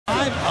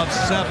of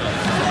 7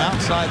 from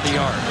outside the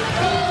arc.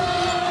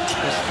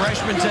 This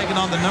freshman taking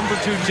on the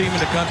 #2 team in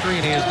the country,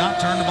 and he has not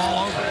turned the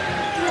ball over.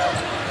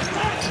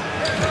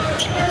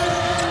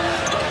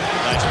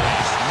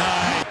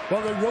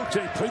 Well, they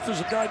rotate.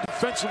 Prather's a guy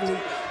defensively.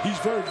 He's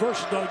very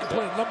versatile. He can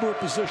play a number of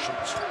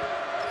positions.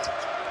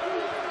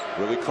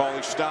 Willie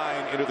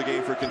Cauley-Stein into the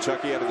game for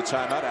Kentucky out of the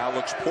timeout.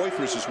 Alex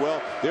Poythress as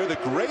well. They're the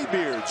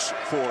Graybeards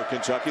for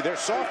Kentucky. They're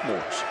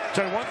sophomores.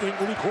 Tell you one thing,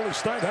 Willie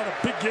Cauley-Stein had a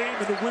big game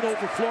in the win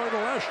over Florida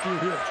last year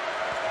here.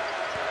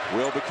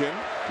 Wilbekin,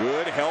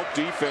 good help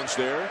defense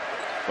there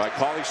by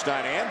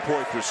Cauley-Stein and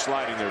Poythress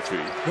sliding their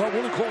feet. Well,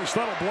 Willie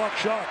Cauley-Stein will block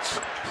shots.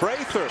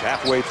 Prather.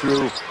 Halfway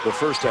through the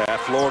first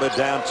half, Florida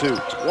down 2.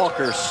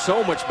 Walker's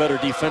so much better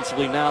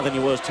defensively now than he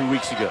was 2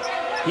 weeks ago.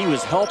 He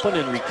was helping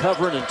and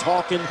recovering and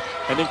talking,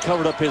 and then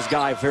covered up his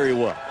guy very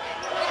well.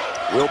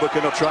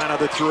 Wilbekin will try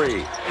another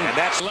 3. And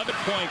that's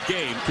 11-point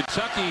game.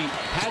 Kentucky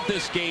had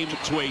this game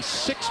to a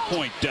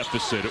 6-point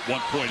deficit at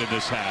one point in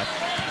this half.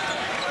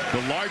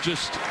 The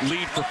largest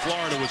lead for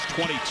Florida was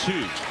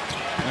 22.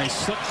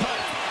 Nice slip cut.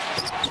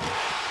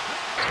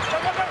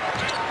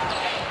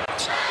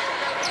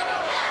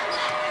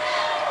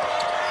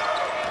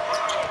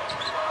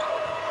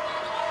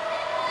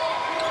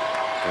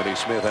 Finney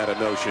Smith had a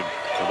notion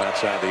from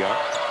outside the arc.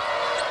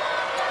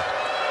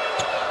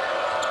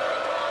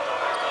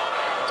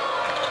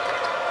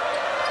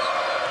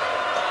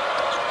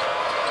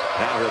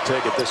 Now he'll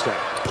take it this time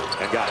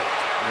and got it.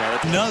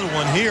 Yeah, another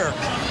one here.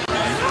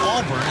 And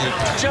Auburn, it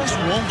just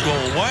won't go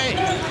away.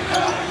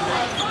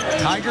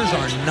 Tigers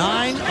are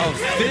 9 of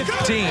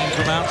 15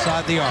 from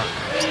outside the arc.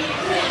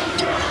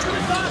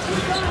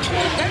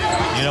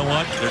 You know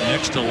what? They're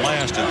next to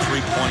last in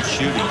 3-point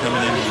shooting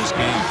coming into this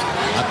game.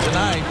 Not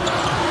tonight.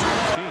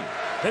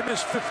 They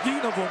missed 15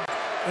 of them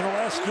in the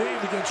last game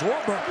against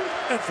Auburn.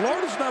 And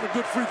Florida's not a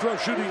good free throw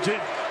shooting team.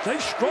 They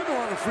struggle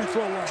on the free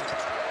throw line.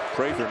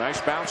 Prather,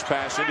 nice bounce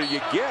pass into you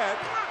get.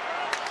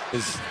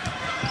 His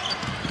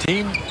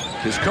team,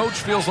 his coach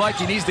feels like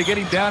he needs to get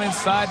him down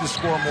inside to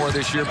score more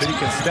this year, but he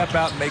can step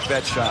out and make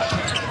that shot.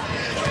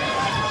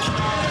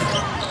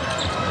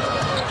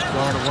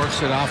 Florida works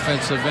at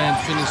offensive end.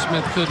 Finney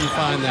Smith couldn't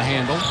find the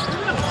handle.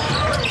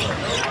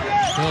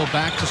 Hill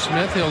back to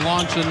Smith. He'll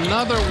launch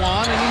another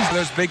one. And he's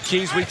those big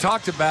keys we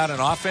talked about: an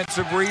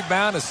offensive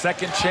rebound, a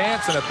second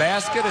chance, and a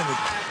basket, and it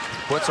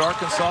puts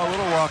Arkansas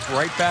Little Rock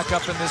right back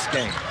up in this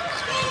game.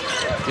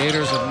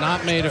 Gators have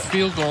not made a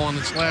field goal in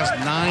its last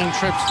 9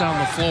 trips down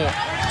the floor.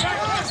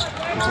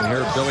 You can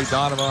hear Billy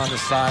Donovan on the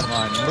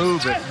sideline.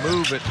 Move it,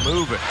 move it,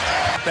 move it.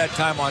 That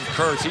time on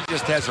Kurtz, he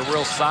just has a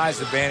real size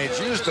advantage.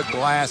 Use the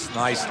glass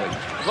nicely.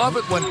 Love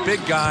it when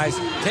big guys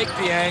take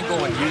the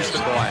angle and use the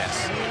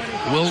glass.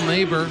 Will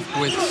Neighbor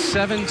with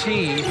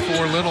 17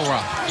 for Little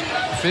Rock.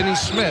 Finney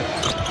Smith,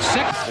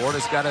 6.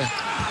 Florida's got to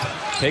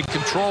take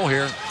control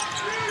here.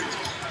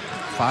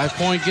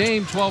 5-point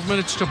game, 12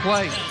 minutes to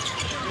play.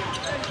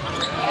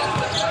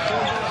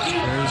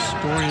 There's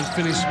Dorian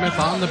Finney-Smith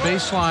on the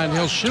baseline.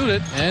 He'll shoot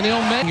it, and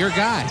he'll make your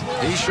guy.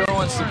 He's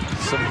showing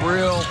some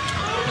real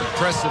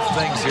impressive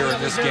things here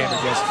in this game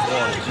against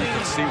Florida. You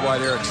can see why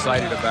they're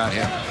excited about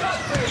him.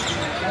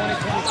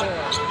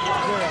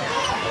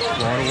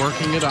 Florida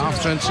working at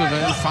offensive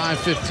end,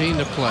 5:15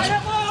 to play.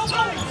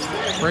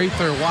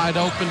 Prather wide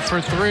open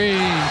for 3.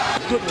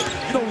 Good.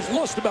 You know, he's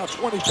lost about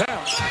 20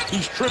 pounds.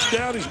 He's trimmed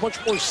down. He's much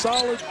more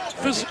solid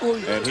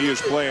physically. And he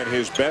is playing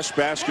his best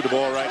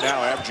basketball right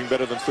now, averaging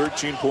better than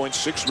 13 points,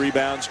 6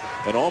 rebounds,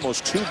 and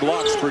almost 2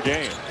 blocks per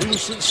game. He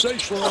was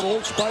sensational in the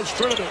Old Spice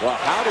tournament. Well,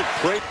 how did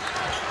Prather...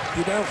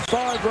 You're down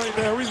 5 right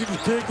now. Everything's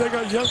big. They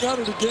got young out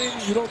of the game.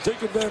 You don't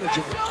take advantage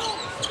of it.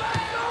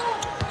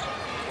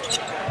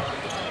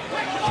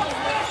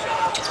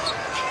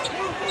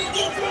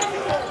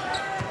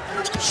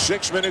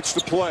 Six minutes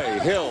to play.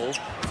 Hill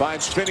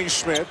finds Finney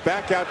Smith.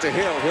 Back out to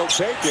Hill. He'll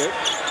take it.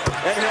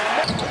 And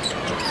he'll...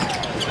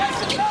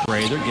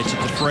 Prather gets it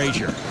to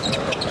Frazier.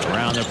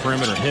 Around the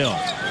perimeter, Hill.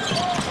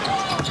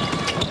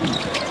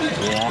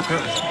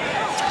 Walker.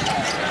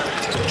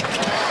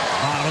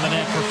 Bottom of the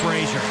net for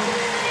Frazier.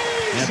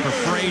 And for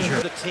Frazier.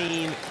 The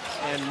team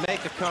and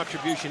make a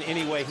contribution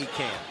any way he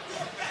can.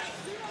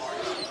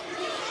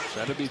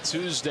 That'll be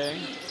Tuesday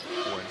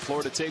when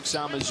Florida takes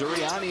on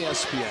Missouri on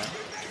ESPN.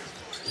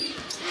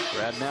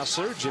 Brad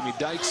Nessler, Jimmy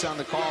Dykes on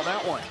the call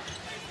that one.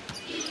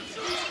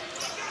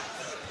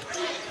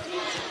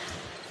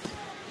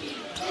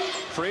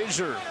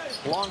 Frazier,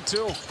 long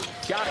 2,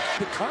 got it.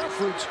 The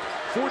conference,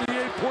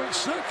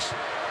 48.6.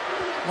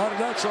 A lot of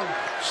that's on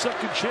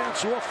second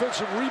chance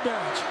offensive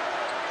rebounds.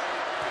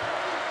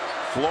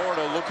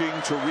 Florida looking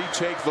to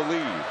retake the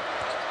lead.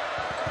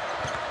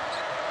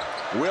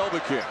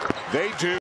 Wilbekin, they do.